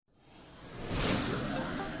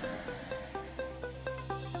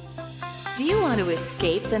Do you want to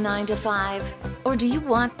escape the 9 to 5? Or do you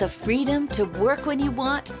want the freedom to work when you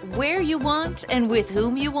want, where you want, and with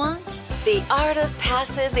whom you want? The Art of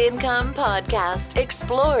Passive Income podcast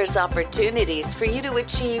explores opportunities for you to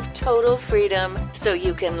achieve total freedom so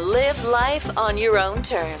you can live life on your own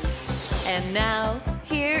terms. And now,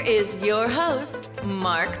 here is your host,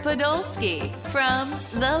 Mark Podolsky from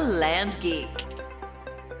The Land Geek.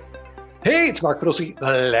 Hey, it's Mark Podolsky,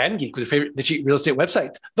 The Land Geek, with your favorite niche real estate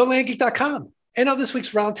website, thelandgeek.com. And on this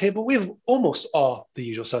week's roundtable, we have almost all the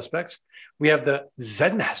usual suspects. We have the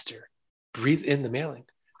Zen Master, breathe in the mailing,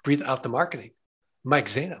 breathe out the marketing, Mike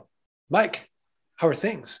Zaino. Mike, how are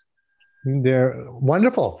things? They're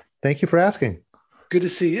wonderful. Thank you for asking. Good to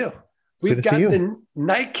see you. We've got the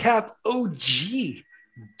Nightcap OG,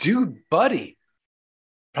 Dude Buddy,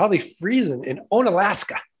 probably freezing in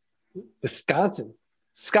Onalaska, Wisconsin.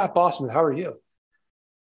 Scott Bossman, how are you?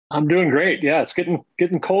 I'm doing great. Yeah, it's getting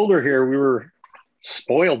colder here. We were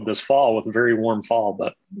spoiled this fall with a very warm fall,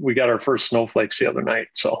 but we got our first snowflakes the other night.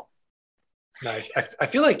 So nice. I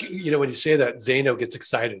feel like, when you say that, Zaino gets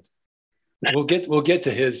excited. We'll get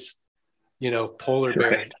to his, polar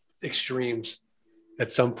bear extremes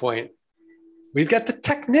at some point. We've got the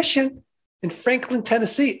technician in Franklin,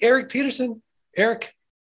 Tennessee, Eric Peterson. Eric,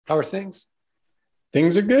 how are things?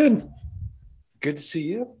 Things are good. Good to see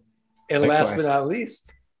you. And last but not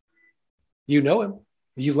least, you know him,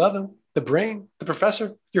 you love him, the brain, the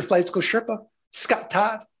professor, your flight school Sherpa, Scott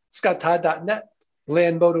Todd, scotttodd.net,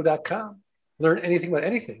 landmodo.com. Learn anything about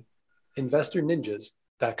anything,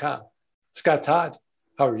 investorninjas.com. Scott Todd,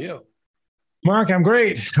 how are you? Mark, I'm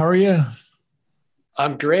great. How are you?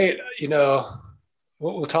 I'm great.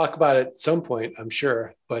 We'll talk about it at some point, I'm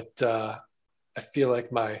sure, but I feel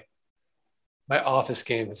like my office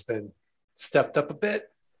game has been stepped up a bit.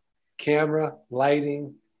 Camera,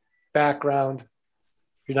 lighting, background.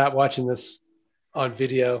 If you're not watching this on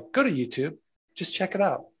video, go to YouTube. Just check it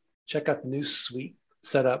out. Check out the new suite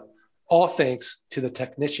setup. All thanks to the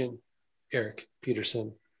technician, Eric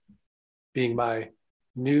Peterson, being my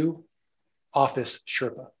new office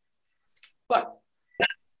Sherpa. But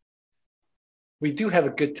we do have a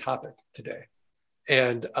good topic today.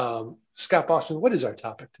 And Scott Bossman, what is our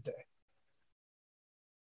topic today?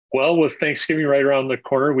 Well, with Thanksgiving right around the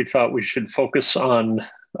corner, we thought we should focus on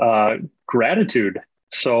gratitude.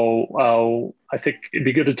 So I think it'd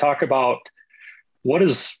be good to talk about what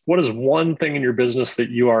is one thing in your business that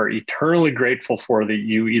you are eternally grateful for that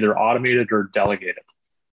you either automated or delegated?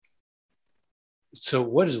 So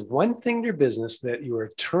what is one thing in your business that you are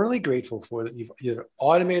eternally grateful for that you've either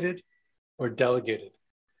automated or delegated?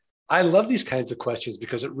 I love these kinds of questions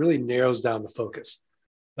because it really narrows down the focus.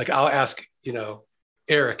 Like I'll ask,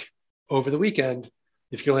 Eric, over the weekend,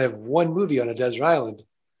 if you could only have one movie on a desert island,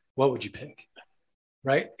 what would you pick?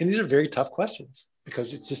 Right? And these are very tough questions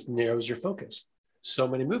because it just narrows your focus. So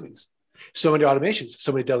many movies, so many automations,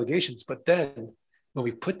 so many delegations. But then when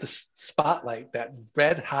we put the spotlight, that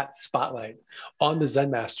red hot spotlight on the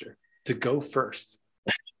Zen Master to go first.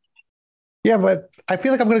 Yeah, but I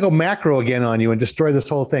feel like I'm going to go macro again on you and destroy this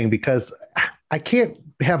whole thing because I can't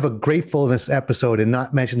have a gratefulness episode and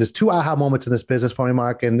not mention there's two aha moments in this business for me,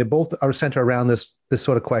 Mark, and they both are centered around this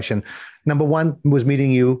sort of question. Number one was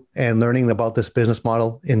meeting you and learning about this business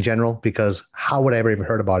model in general, because how would I ever even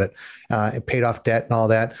heard about it? It paid off debt and all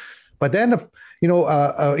that. But then,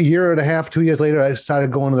 a year and a half, 2 years later, I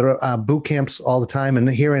started going to the boot camps all the time and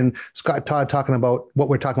hearing Scott Todd talking about what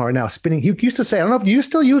we're talking about right now, spinning. He used to say, I don't know if you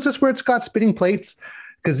still use this word, Scott, spinning plates,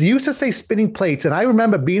 because he used to say spinning plates. And I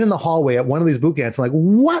remember being in the hallway at one of these boot camps, I'm like,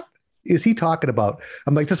 what is he talking about?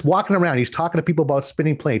 I'm like, just walking around. He's talking to people about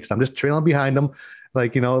spinning plates. I'm just trailing behind him.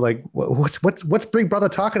 Like, what's Big Brother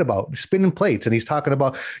talking about? Spinning plates. And he's talking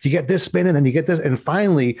about, you get this spin and then you get this. And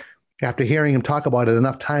finally, after hearing him talk about it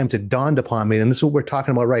enough times, it dawned upon me, and this is what we're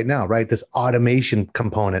talking about right now, right? This automation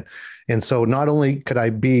component. And so not only could I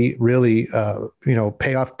be really,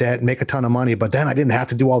 pay off debt, make a ton of money, but then I didn't have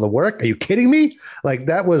to do all the work. Are you kidding me? Like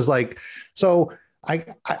that was like, so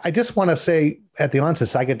I just want to say at the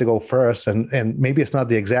onset, I get to go first, and maybe it's not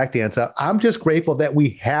the exact answer. I'm just grateful that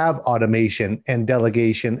we have automation and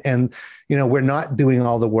delegation, and, we're not doing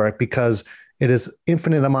all the work because it is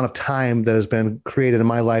infinite amount of time that has been created in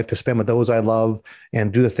my life to spend with those I love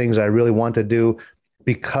and do the things I really want to do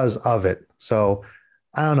because of it. So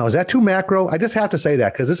I don't know. Is that too macro? I just have to say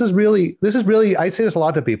that because this is really, I say this a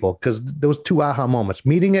lot to people because those two aha moments,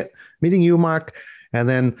 meeting you, Mark, and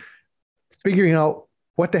then figuring out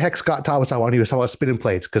what the heck Scott Todd was talking about. He was talking about spinning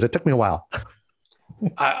plates because it took me a while.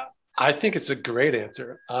 I think it's a great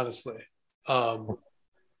answer, honestly.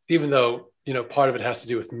 Even though, part of it has to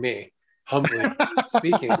do with me. humbly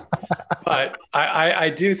speaking. But I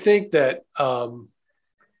do think that,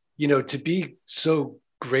 to be so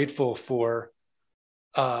grateful for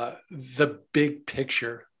the big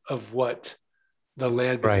picture of what the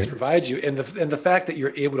land business provides you, and the fact that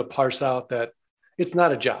you're able to parse out that it's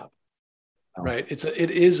not a job, right?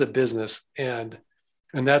 It is a business, and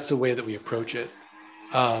that's the way that we approach it.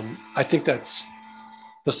 I think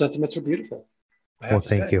the sentiments are beautiful. Well,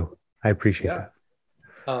 thank you. I appreciate that.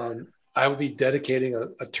 I will be dedicating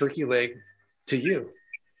a turkey leg to you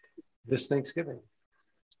this Thanksgiving.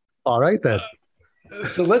 All right, then.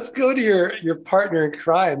 So let's go to your partner in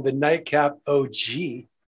crime, the Nightcap OG,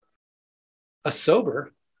 a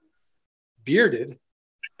sober, bearded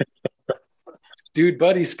dude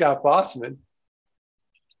buddy, Scott Bossman.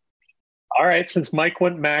 All right, since Mike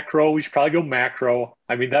went macro, we should probably go macro.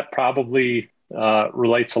 I mean, that probably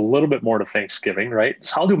relates a little bit more to Thanksgiving, right?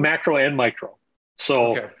 So I'll do macro and micro.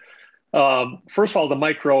 So first of all, the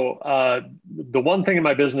micro, the one thing in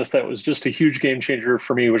my business that was just a huge game changer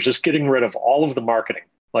for me was just getting rid of all of the marketing.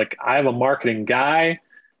 Like, I have a marketing guy,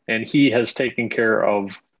 and he has taken care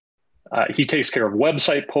of, he takes care of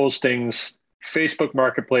website postings, Facebook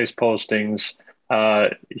Marketplace postings.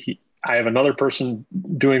 I have another person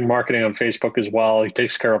doing marketing on Facebook as well. He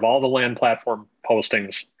takes care of all the land platform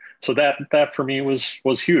postings. So that for me was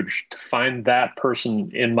huge, to find that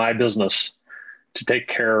person in my business to take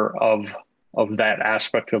care of that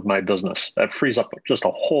aspect of my business. That frees up just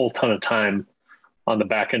a whole ton of time on the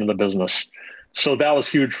back end of the business. So that was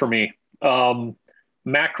huge for me.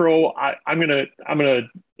 Macro, I'm gonna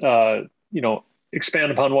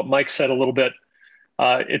expand upon what Mike said a little bit.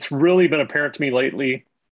 It's really been apparent to me lately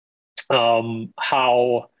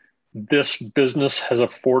how this business has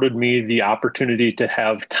afforded me the opportunity to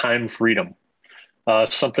have time freedom,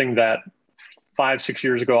 something that 5-6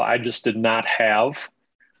 years ago I just did not have.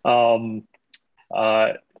 You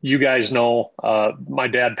guys know my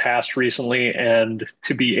dad passed recently, and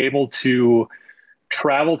to be able to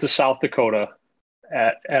travel to South Dakota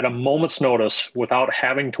at a moment's notice without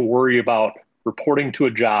having to worry about reporting to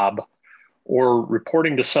a job or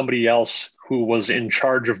reporting to somebody else who was in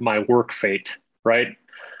charge of my work fate, right?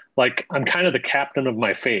 Like, I'm kind of the captain of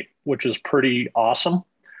my fate, which is pretty awesome.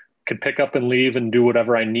 Could pick up and leave and do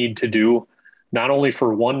whatever I need to do, not only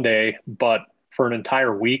for one day, but for an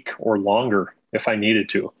entire week or longer if I needed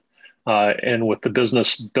to. And with the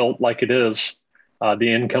business built like it is,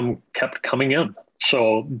 the income kept coming in.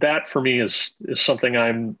 So that for me is something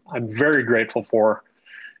I'm very grateful for.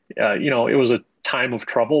 It was a time of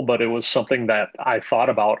trouble, but it was something that I thought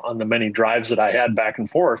about on the many drives that I had back and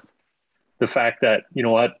forth. The fact that, you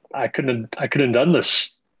know what, I couldn't have done this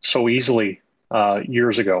so easily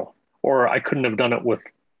years ago, or I couldn't have done it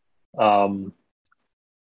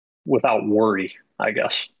without worry, I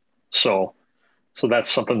guess. So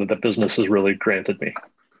that's something that the business has really granted me.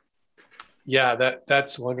 Yeah,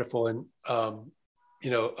 that's wonderful. And,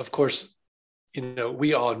 of course,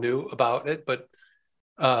 we all knew about it, but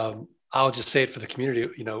I'll just say it for the community.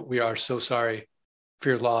 We are so sorry for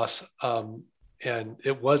your loss. And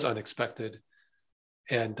it was unexpected.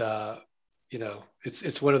 And,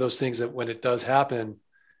 it's one of those things that when it does happen,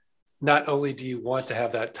 not only do you want to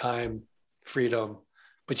have that time freedom,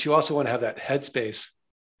 but you also want to have that headspace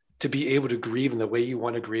to be able to grieve in the way you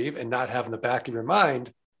want to grieve, and not have in the back of your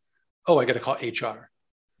mind, oh, I got to call HR,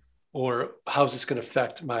 or how's this going to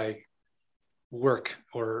affect my work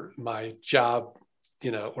or my job,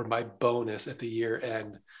 or my bonus at the year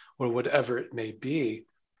end, or whatever it may be,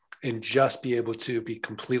 and just be able to be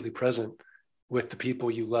completely present with the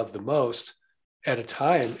people you love the most at a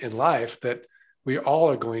time in life that we all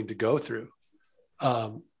are going to go through.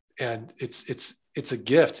 And it's a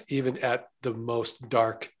gift, even at the most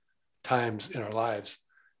dark times in our lives.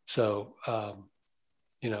 So,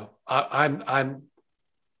 I'm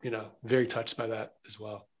very touched by that as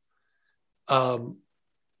well.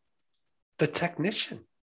 The technician,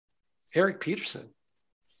 Eric Peterson,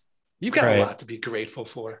 you've got a lot to be grateful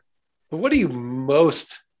for. But what are you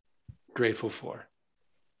most grateful for?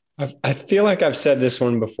 I feel like I've said this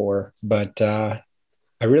one before, but I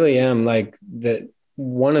really am. Like,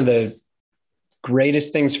 one of the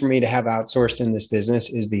greatest things for me to have outsourced in this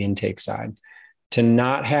business is the intake side. To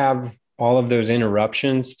not have all of those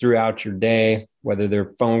interruptions throughout your day, whether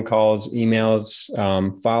they're phone calls, emails,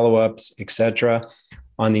 follow-ups, etc.,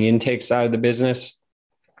 on the intake side of the business,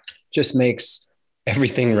 just makes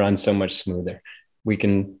everything run so much smoother. We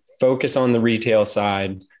can focus on the retail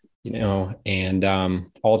side, and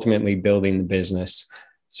ultimately building the business.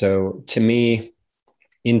 So to me,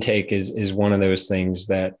 intake is one of those things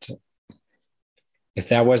that if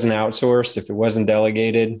that wasn't outsourced, if it wasn't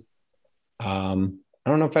delegated, I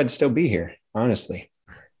don't know if I'd still be here, honestly.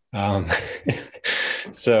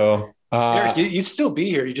 So Eric, you'd still be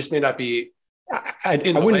here. You just may not be. I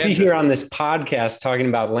wouldn't be here on this podcast talking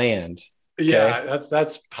about land. Okay? Yeah,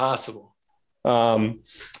 that's possible.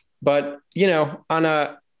 But on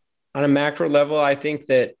a macro level, I think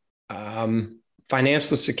that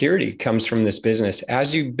financial security comes from this business.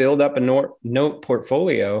 As you build up a note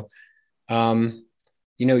portfolio,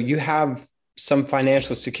 you have some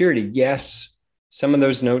financial security. Yes, some of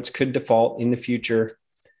those notes could default in the future,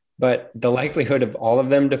 but the likelihood of all of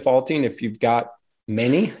them defaulting, if you've got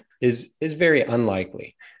many, is very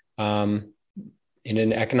unlikely. In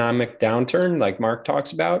an economic downturn, like Mark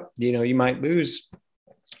talks about, you might lose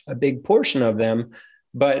a big portion of them,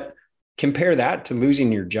 but compare that to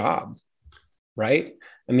losing your job, right?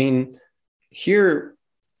 I mean, here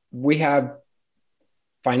we have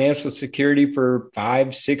financial security for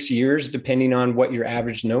 5-6 years, depending on what your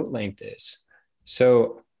average note length is.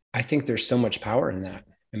 So I think there's so much power in that.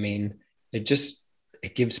 I mean, it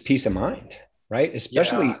gives peace of mind, right?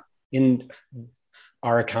 Especially in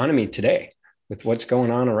our economy today with what's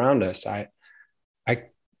going on around us. I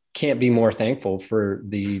can't be more thankful for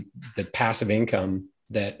the passive income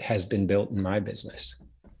that has been built in my business.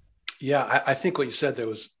 Yeah, I think what you said there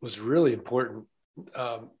was really important.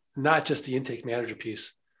 Not just the intake manager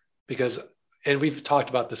piece, and we've talked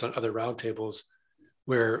about this on other roundtables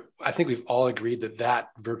where I think we've all agreed that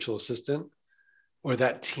virtual assistant or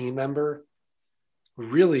that team member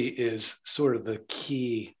really is sort of the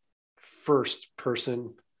key first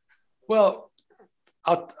person. Well,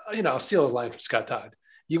 I'll steal a line from Scott Todd.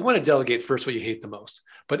 You want to delegate first what you hate the most,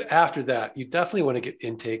 but after that, you definitely want to get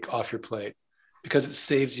intake off your plate because it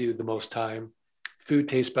saves you the most time. Food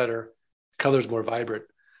tastes better, color's more vibrant.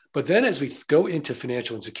 But then as we go into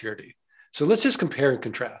financial insecurity, so let's just compare and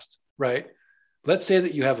contrast, right? Let's say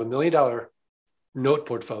that you have $1 million note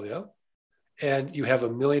portfolio and you have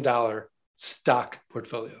 $1 million stock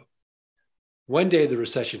portfolio. One day the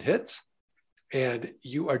recession hits and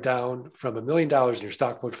you are down from $1 million in your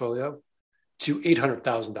stock portfolio to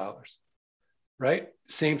 $800,000, right?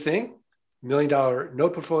 Same thing, $1 million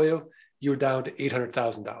note portfolio, you're down to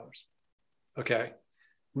 $800,000. Okay.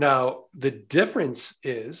 Now, the difference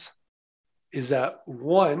is that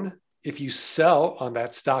one, if you sell on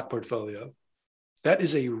that stock portfolio, that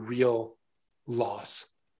is a real loss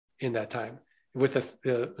in that time. With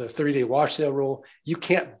the 30-day wash sale rule, you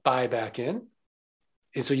can't buy back in.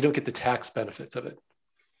 And so you don't get the tax benefits of it.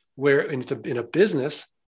 Where in a business,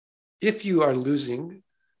 if you are losing,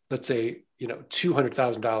 let's say,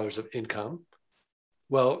 $200,000 of income,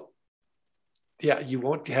 well, yeah, you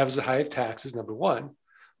won't have as high of taxes, number one.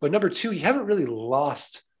 But number two, you haven't really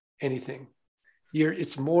lost anything.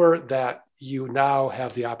 It's more that you now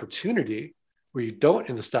have the opportunity where you don't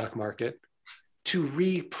in the stock market to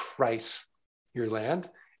reprice your land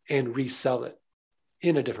and resell it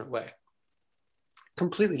in a different way.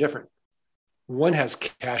 Completely different. One has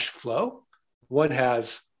cash flow. One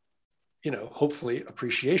has, hopefully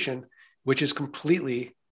appreciation, which is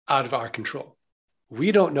completely out of our control.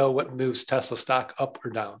 We don't know what moves Tesla stock up or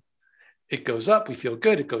down. It goes up, we feel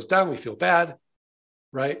good. It goes down, we feel bad,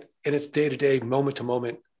 right? And it's day to day, moment to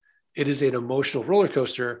moment. It is an emotional roller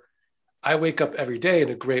coaster. I wake up every day in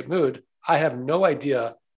a great mood. I have no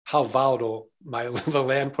idea how volatile the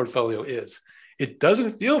land portfolio is. It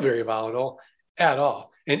doesn't feel very volatile at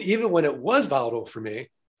all. And even when it was volatile for me,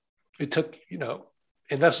 it took,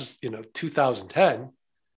 and that's 2010,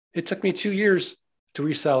 it took me 2 years to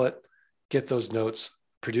resell it, get those notes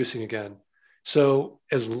producing again. So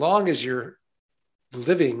as long as you're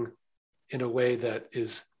living in a way that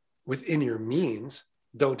is within your means,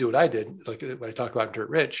 don't do what I did, like when I talk about Dirt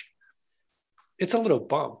Rich, it's a little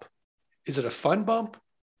bump. Is it a fun bump?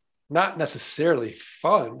 Not necessarily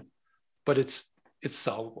fun, but it's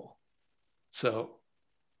solvable. So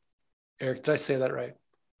Eric, did I say that right?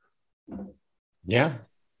 Yeah.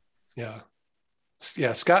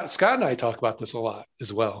 Scott and I talk about this a lot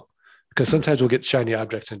as well, because sometimes we'll get shiny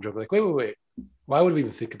object syndrome. Like, wait. Why would we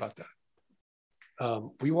even think about that?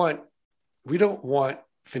 We don't want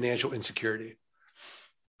financial insecurity.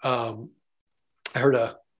 I heard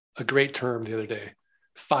a great term the other day,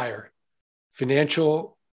 FIRE,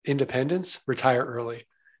 financial independence, retire early.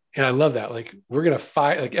 And I love that. Like, we're going to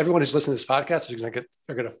fire, like everyone who's listening to this podcast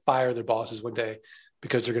they're going to fire their bosses one day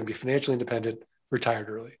because they're going to be financially independent, retired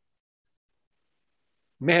early.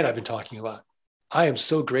 Man, I've been talking a lot. I am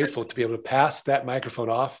so grateful to be able to pass that microphone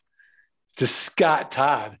off to Scott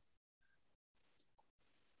Todd.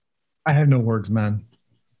 I have no words, man.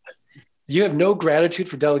 You have no gratitude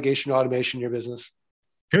for delegation automation in your business?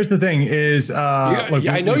 Here's the thing is, look,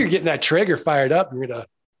 I know you're getting that trigger fired up. You're going to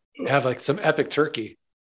have like some epic turkey.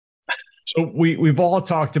 So we've all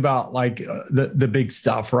talked about like the big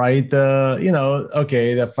stuff, right?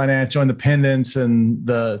 The financial independence and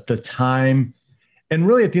the time. And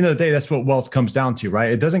really at the end of the day, that's what wealth comes down to,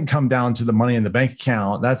 right? It doesn't come down to the money in the bank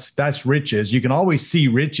account. That's riches. You can always see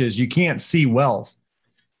riches. You can't see wealth.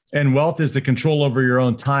 And wealth is the control over your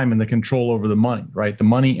own time and the control over the money, right? The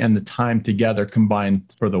money and the time together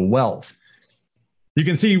combined for the wealth. You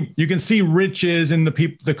can see riches in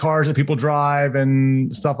the cars that people drive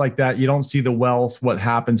and stuff like that. You don't see the wealth, what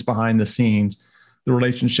happens behind the scenes, the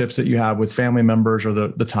relationships that you have with family members, or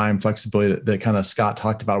the time flexibility that kind of Scott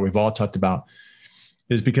talked about, we've all talked about,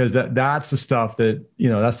 is because that's the stuff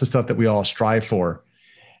that we all strive for.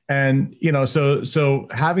 And, so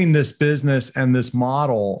having this business and this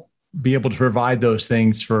model be able to provide those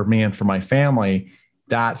things for me and for my family,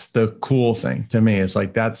 that's the cool thing to me. It's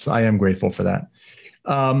like, I am grateful for that.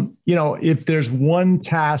 If there's one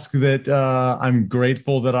task that I'm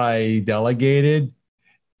grateful that I delegated,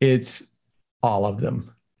 it's all of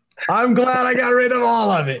them. I'm glad I got rid of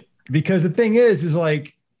all of it, because the thing is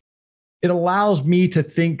like, it allows me to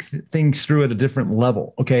think things through at a different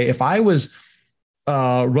level. Okay. If I was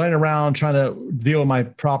running around trying to deal with my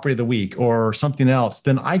property of the week or something else,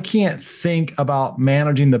 then I can't think about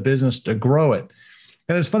managing the business to grow it.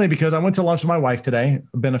 And it's funny because I went to lunch with my wife today,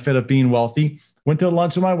 benefit of being wealthy. Went to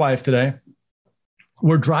lunch with my wife today.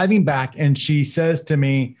 We're driving back and she says to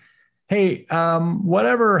me, hey,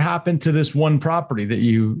 whatever happened to this one property that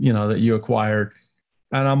you acquired?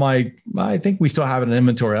 And I'm like, I think we still have it in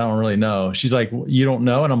inventory. I don't really know. She's like, you don't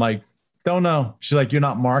know? And I'm like, don't know. She's like, you're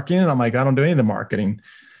not marketing? And I'm like, I don't do any of the marketing.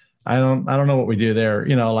 I don't know what we do there.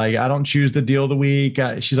 I don't choose the deal of the week.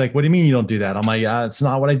 She's like, what do you mean you don't do that? I'm like, it's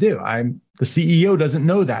not what I do. The CEO doesn't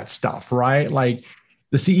know that stuff, right? Like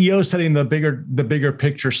the CEO is setting the bigger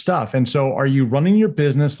picture stuff. And so are you running your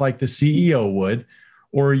business like the CEO would,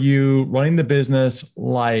 or are you running the business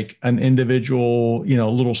like an individual,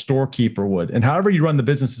 little storekeeper would? And however you run the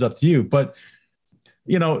business is up to you. But,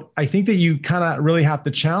 I think that you kind of really have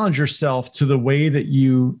to challenge yourself to the way that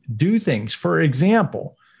you do things. For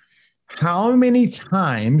example, how many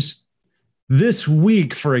times this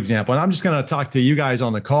week, for example, and I'm just going to talk to you guys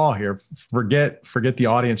on the call here, forget the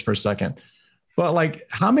audience for a second. But like,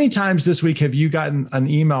 how many times this week have you gotten an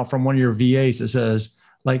email from one of your VAs that says,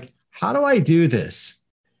 like, how do I do this?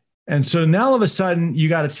 And so now all of a sudden you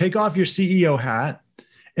got to take off your CEO hat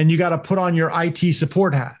and you got to put on your IT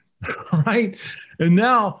support hat, right? And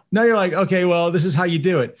now you're like, okay, well, this is how you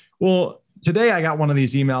do it. Well, today I got one of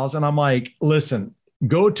these emails and I'm like, listen,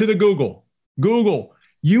 go to the Google.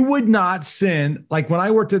 You would not send, like when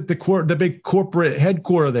I worked at the big corporate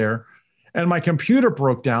headquarters there and my computer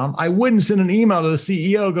broke down, I wouldn't send an email to the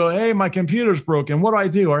CEO, go, hey, my computer's broken. What do I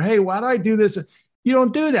do? Or, hey, why do I do this? You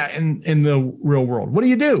don't do that in the real world. What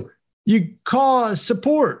do? You call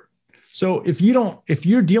support. So if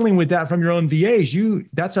you're dealing with that from your own VAs,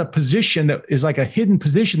 that's a position that is like a hidden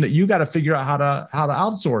position that you got to figure out how to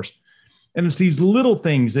outsource. And it's these little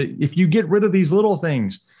things that if you get rid of these little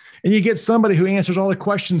things and you get somebody who answers all the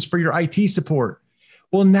questions for your IT support,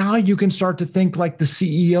 well, now you can start to think like the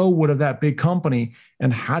CEO would of that big company.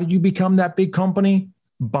 And how do you become that big company?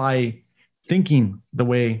 By thinking the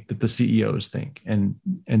way that the CEOs think and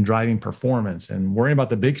driving performance and worrying about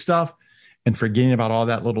the big stuff and forgetting about all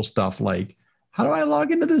that little stuff. Like, how do I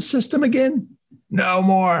log into this system again? No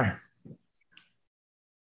more.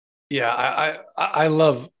 Yeah. I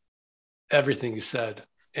love everything you said.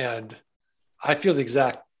 And I feel the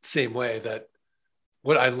exact same way, that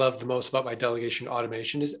what I love the most about my delegation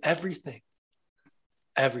automation is everything.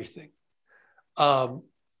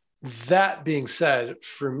 That being said,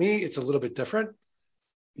 for me, it's a little bit different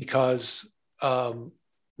because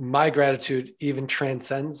my gratitude even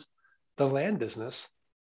transcends the land business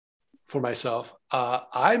for myself.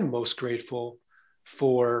 I'm most grateful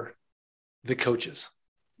for the coaches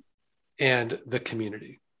and the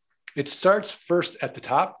community. It starts first at the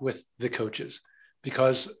top with the coaches,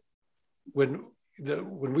 because when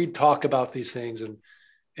we talk about these things and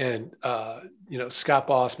Scott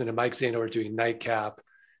Bossman and Mike Zano are doing Nightcap,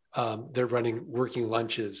 they're running working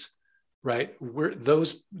lunches, right?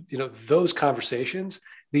 Those conversations,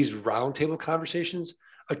 these roundtable conversations,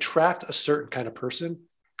 attract a certain kind of person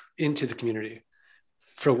into the community.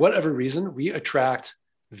 For whatever reason, we attract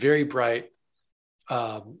very bright,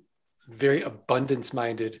 very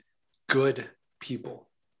abundance-minded, good people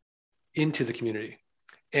into the community.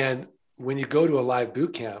 And when you go to a live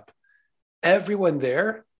boot camp, everyone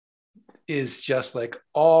there is just like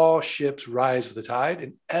all ships rise with the tide,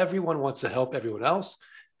 and everyone wants to help everyone else.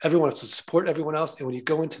 Everyone wants to support everyone else. And when you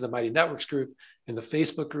go into the Mighty Networks group and the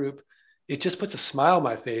Facebook group, it just puts a smile on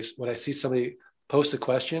my face when I see somebody post a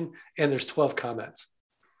question and there's 12 comments,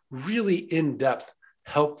 really in-depth,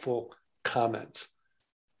 helpful comments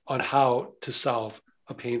on how to solve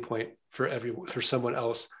a pain point for someone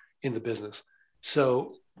else in the business.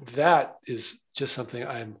 So that is just something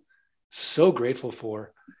I'm so grateful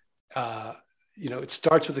for. It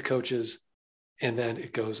starts with the coaches and then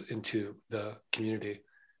it goes into the community.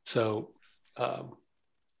 So,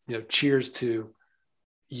 cheers to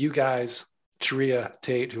you guys, Sharia,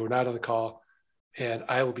 Tate, who are not on the call. And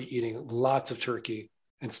I will be eating lots of turkey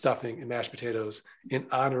and stuffing and mashed potatoes in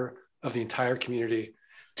honor of the entire community,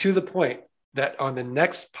 to the point that on the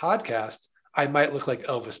next podcast, I might look like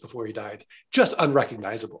Elvis before he died, just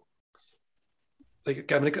unrecognizable.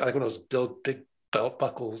 Like I'm like one of those big belt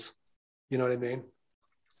buckles. You know what I mean?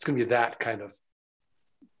 It's going to be that kind of,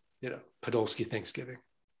 Podolsky Thanksgiving.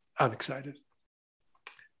 I'm excited.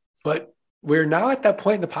 But we're now at that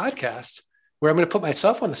point in the podcast where I'm going to put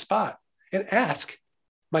myself on the spot and ask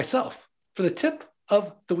myself for the tip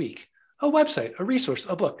of the week, a website, a resource,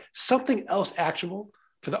 a book, something else actionable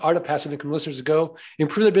for the Art of Passive Income listeners to go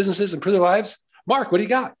improve their businesses, improve their lives. Mark, what do you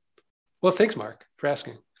got? Well, thanks, Mark, for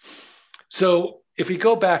asking. So if we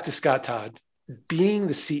go back to Scott Todd being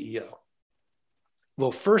the CEO,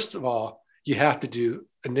 well, first of all, you have to do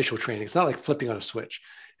initial training. It's not like flipping on a switch.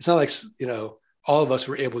 It's not like, all of us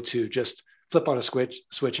were able to just flip on a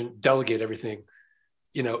switch and delegate everything,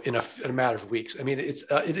 in a matter of weeks. I mean, it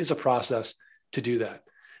is a process to do that.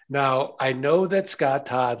 Now, I know that Scott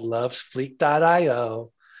Todd loves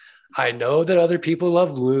Fleek.io. I know that other people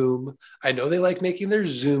love Loom. I know they like making their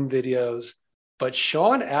Zoom videos. But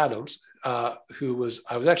Sean Adams, I was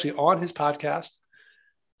actually on his podcast.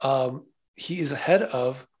 He is head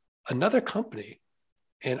of another company,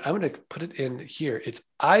 and I'm going to put it in here. It's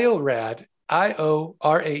IORAD,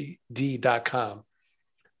 IORAD.com.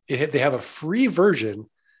 They have a free version,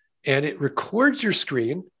 and it records your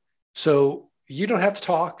screen. So you don't have to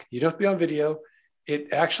talk. You don't have to be on video.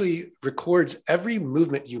 It actually records every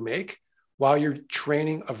movement you make while you're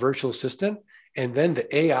training a virtual assistant. And then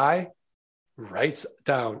the AI writes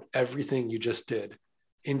down everything you just did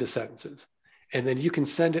into sentences. And then you can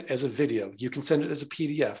send it as a video. You can send it as a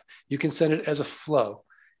PDF. You can send it as a flow.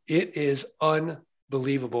 It is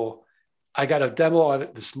unbelievable. I got a demo of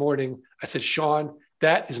it this morning. I said, Sean,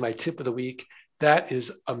 that is my tip of the week. That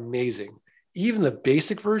is amazing. Even the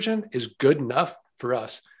basic version is good enough for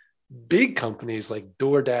us. Big companies like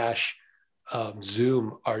DoorDash,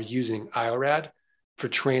 Zoom are using IORAD for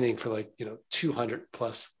training for 200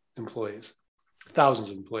 plus employees, thousands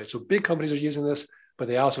of employees. So big companies are using this, but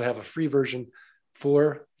they also have a free version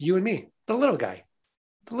for you and me, the little guy,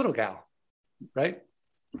 the little gal, right?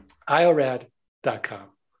 IORAD.com.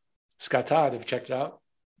 Scott Todd, have you checked it out?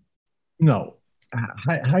 No.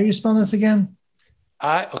 How you spell this again?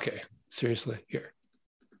 Okay. Seriously, here.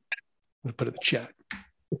 I'm going to put it in the chat.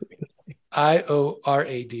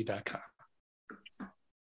 IORAD.com.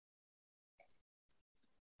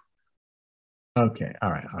 Okay. All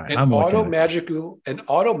right. An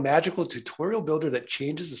auto magical tutorial builder that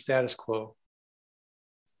changes the status quo.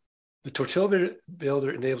 The tutorial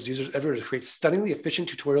builder enables users everywhere to create stunningly efficient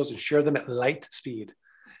tutorials and share them at light speed.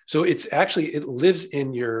 So it lives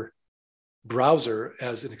in your browser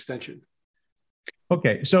as an extension.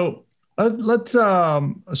 Okay. So let's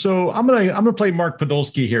so I'm gonna play Mark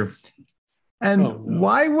Podolsky here. And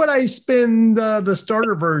why would I spend the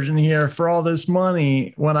starter version here for all this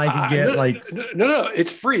money when I could get No,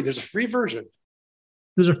 it's free. There's a free version.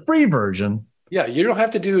 There's a free version. Yeah, you don't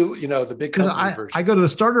have to do the big company version. I go to the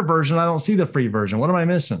starter version. I don't see the free version. What am I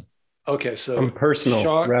missing? Okay, so personal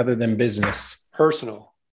Sean, rather than business.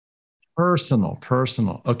 Personal.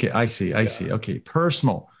 Okay, I see. Okay,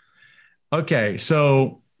 personal. Okay,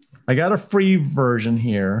 so I got a free version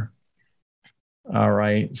here. All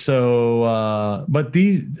right. So, but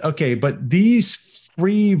these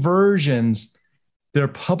free versions, they're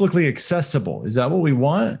publicly accessible. Is that what we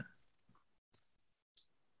want?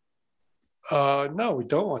 No, we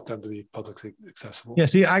don't want them to be publicly accessible. Yeah.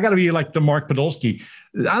 See, I got to be like the Mark Podolsky.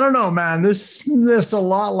 I don't know, man. This a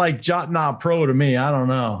lot like Jotnaw Pro to me. I don't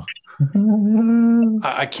know.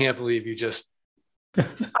 I can't believe you just.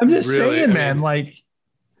 I'm just saying, man. Like.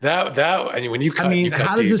 That when you cut,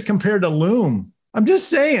 how does this compare to Loom? I'm just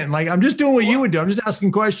saying, I'm just doing what you would do. I'm just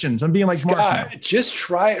asking questions. I'm being like, Scott, just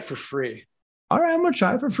try it for free. All right, I'm gonna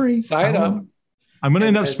try it for free. Sign up. I'm gonna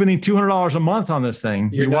end up spending $200 a month on this thing.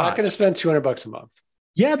 You're not going to spend $200 a month.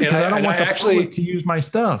 Yeah, because I don't want the public to use my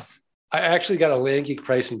stuff. I actually got a Land Geek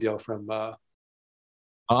pricing deal from.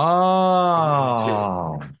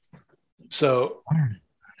 Oh. So,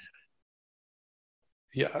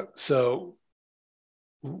 yeah. So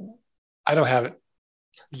I don't have it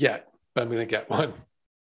yet, but I'm going to get one.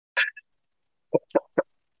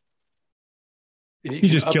 You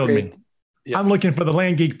just killed me. Yeah. I'm looking for the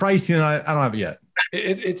Land Geek pricing, and I don't have it yet.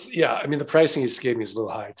 It's yeah. I mean, the pricing you just gave me is a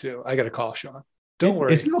little high too. I got to call Sean. Don't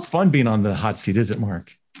worry. It's not fun being on the hot seat, is it,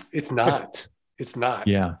 Mark? It's not. It's not.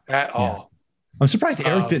 Yeah. At all. I'm surprised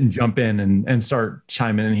Eric didn't jump in and start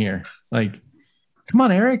chiming in here. Like, come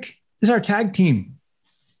on, Eric. This is our tag team.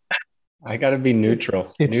 I got to be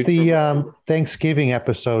neutral. It's neutral. the Thanksgiving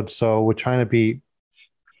episode, so we're trying to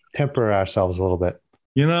temper ourselves a little bit.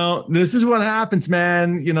 You know, this is what happens,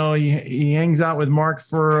 man. You know, he hangs out with Mark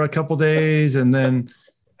for a couple days, and then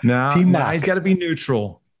now he's got to be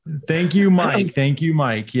neutral. Thank you, Mike. Thank you,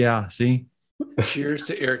 Mike. Yeah, see? Cheers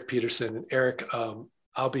to Eric Peterson. And Eric,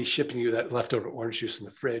 I'll be shipping you that leftover orange juice in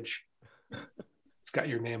the fridge. It's got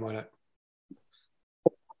your name on it.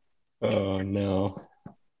 Oh, no.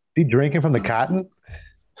 He drinking from the cotton?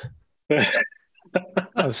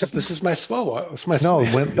 Oh, this is my swell. It's my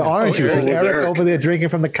when the orange juice was Eric over there drinking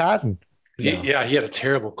from the cotton. He had a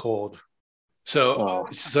terrible cold. So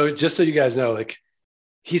just so you guys know, like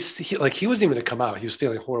he wasn't even going to come out. He was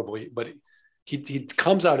feeling horrible, but he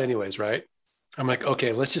comes out anyways, right? I'm like,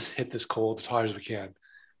 okay, let's just hit this cold as hard as we can.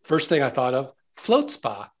 First thing I thought of, float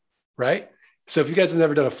spa, right? So if you guys have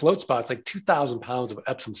never done a float spa, it's like 2,000 pounds of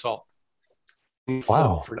Epsom salt.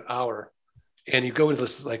 Wow! For an hour. And you go into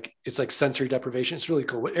this, like, it's like sensory deprivation. It's really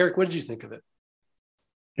cool. Eric, what did you think of it?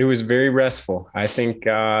 It was very restful. I think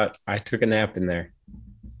I took a nap in there.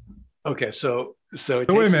 Okay. So wait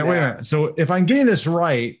a minute. So if I'm getting this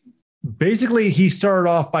right, basically he started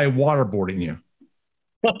off by waterboarding you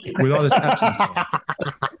with all this absence.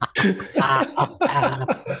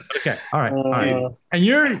 Okay. All right. And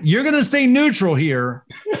you're going to stay neutral here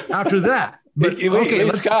after that. But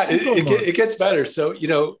it gets better. So, you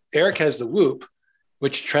know, Eric has the Whoop,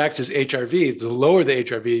 which tracks his HRV. The lower the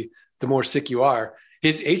HRV, the more sick you are.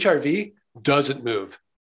 His HRV doesn't move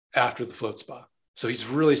after the float spa. So he's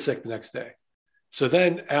really sick the next day. So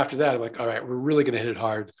then after that, I'm like, all right, we're really going to hit it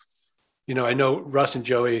hard. You know, I know Russ and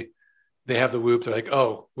Joey, they have the Whoop. They're like,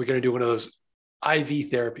 oh, we're going to do one of those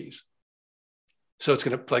IV therapies. So it's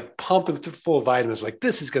going to like pump him full of vitamins. Like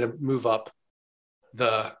this is going to move up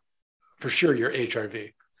for sure your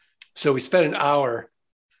HRV. So we spent an hour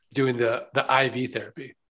doing the IV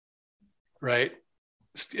therapy, right?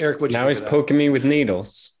 Eric, now he's poking me with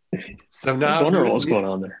needles. So now I wonder what's going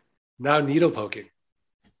on there. Now needle poking.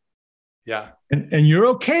 Yeah. And you're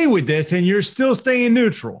okay with this and you're still staying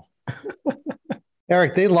neutral.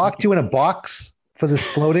 Eric, they locked you in a box for this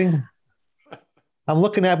floating. I'm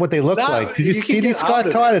looking at what they look like. Did you see these,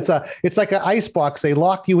 Scott Todd? It's like an ice box. They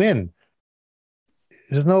lock you in.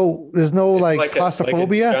 There's no like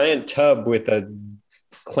claustrophobia. Like a giant tub with a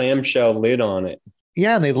clamshell lid on it.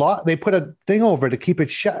 Yeah, and they put a thing over it to keep it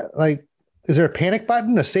shut. Like, is there a panic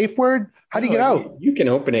button, a safe word? How do you get out? You can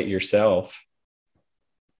open it yourself.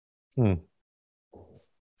 Seems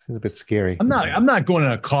a bit scary. I'm not going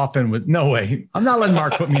in a coffin with no way. I'm not letting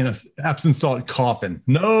Mark put me in an Epsom salt coffin.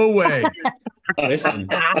 No way. Listen,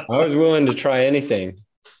 I was willing to try anything.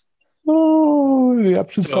 Oh, the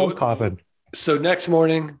Epsom salt coffin. So next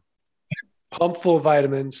morning, pump full of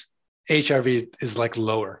vitamins, HRV is like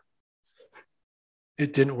lower.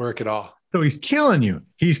 It didn't work at all. So he's killing you.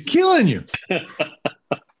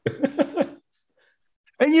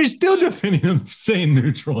 And you're still defending him saying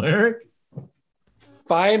neutral, Eric.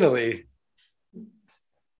 Finally.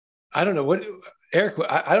 I don't know what, Eric,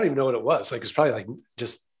 I don't even know what it was. Like, it's probably like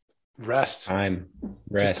just rest. Time.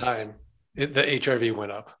 The HRV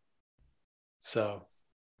went up. So.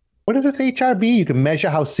 What is this HRV? You can measure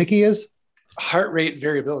how sick he is? Heart rate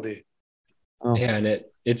variability. Oh. Yeah, and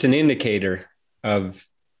it's an indicator of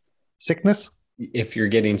sickness. If you're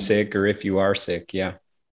getting sick or if you are sick, yeah.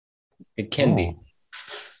 It can be.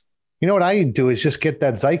 You know what I do is just get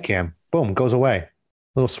that Zicam. Boom, goes away. A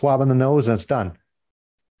little swab on the nose and it's done.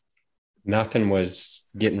 Nothing was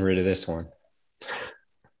getting rid of this one.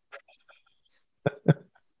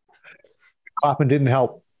 Coffin didn't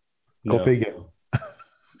help. Go figure.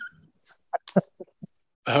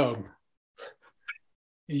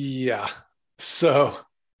 Yeah. So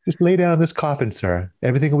just lay down in this coffin, sir.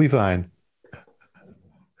 Everything will be fine.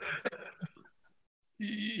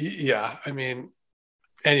 Yeah. I mean,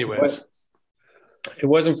 anyways. It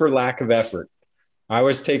wasn't for lack of effort. I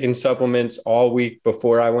was taking supplements all week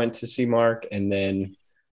before I went to see Mark. And then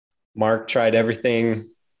Mark tried everything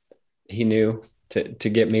he knew to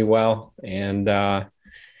get me well. And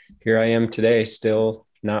here I am today, still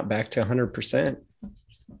not back to 100%.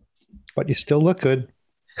 But you still look good.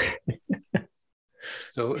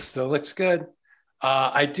 Still looks good.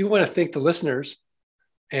 I do want to thank the listeners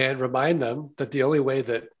and remind them that the only way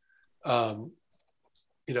that,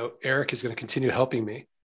 Eric is going to continue helping me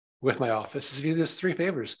with my office is if he does 3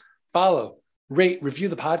 favors: follow, rate, review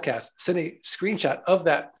the podcast, send a screenshot of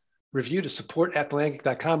that review to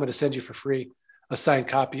support@thelandgeek.com. I'm going to send you for free a signed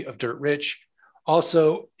copy of Dirt Rich.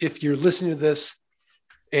 Also, if you're listening to this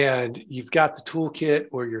and you've got the toolkit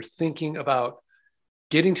or you're thinking about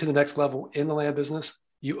getting to the next level in the land business,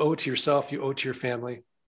 you owe it to yourself, you owe it to your family.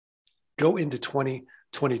 Go into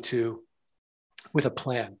 2022 with a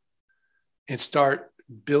plan and start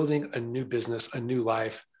building a new business, a new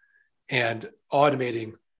life, and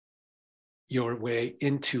automating your way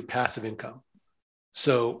into passive income.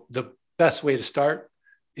 So the best way to start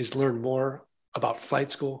is learn more about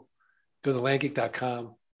Flight School. Go to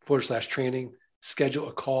landgeek.com/training, schedule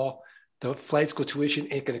a call. The Flight School tuition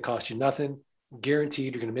ain't going to cost you nothing.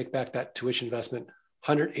 Guaranteed you're going to make back that tuition investment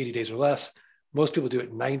 180 days or less. Most people do it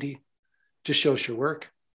in 90. Just show us your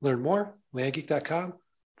work. Learn more,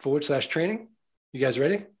 landgeek.com/training. You guys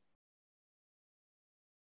ready?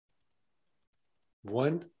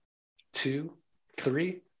 1, 2,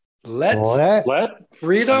 3. Let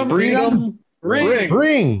freedom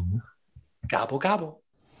ring. Gobble, gobble.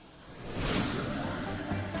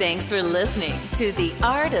 Thanks for listening to the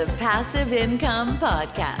Art of Passive Income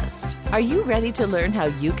podcast. Are you ready to learn how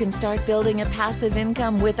you can start building a passive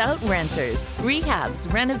income without renters,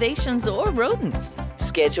 rehabs, renovations, or rodents?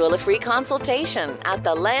 Schedule a free consultation at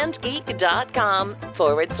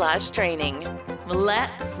thelandgeek.com/training. Let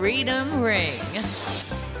freedom ring.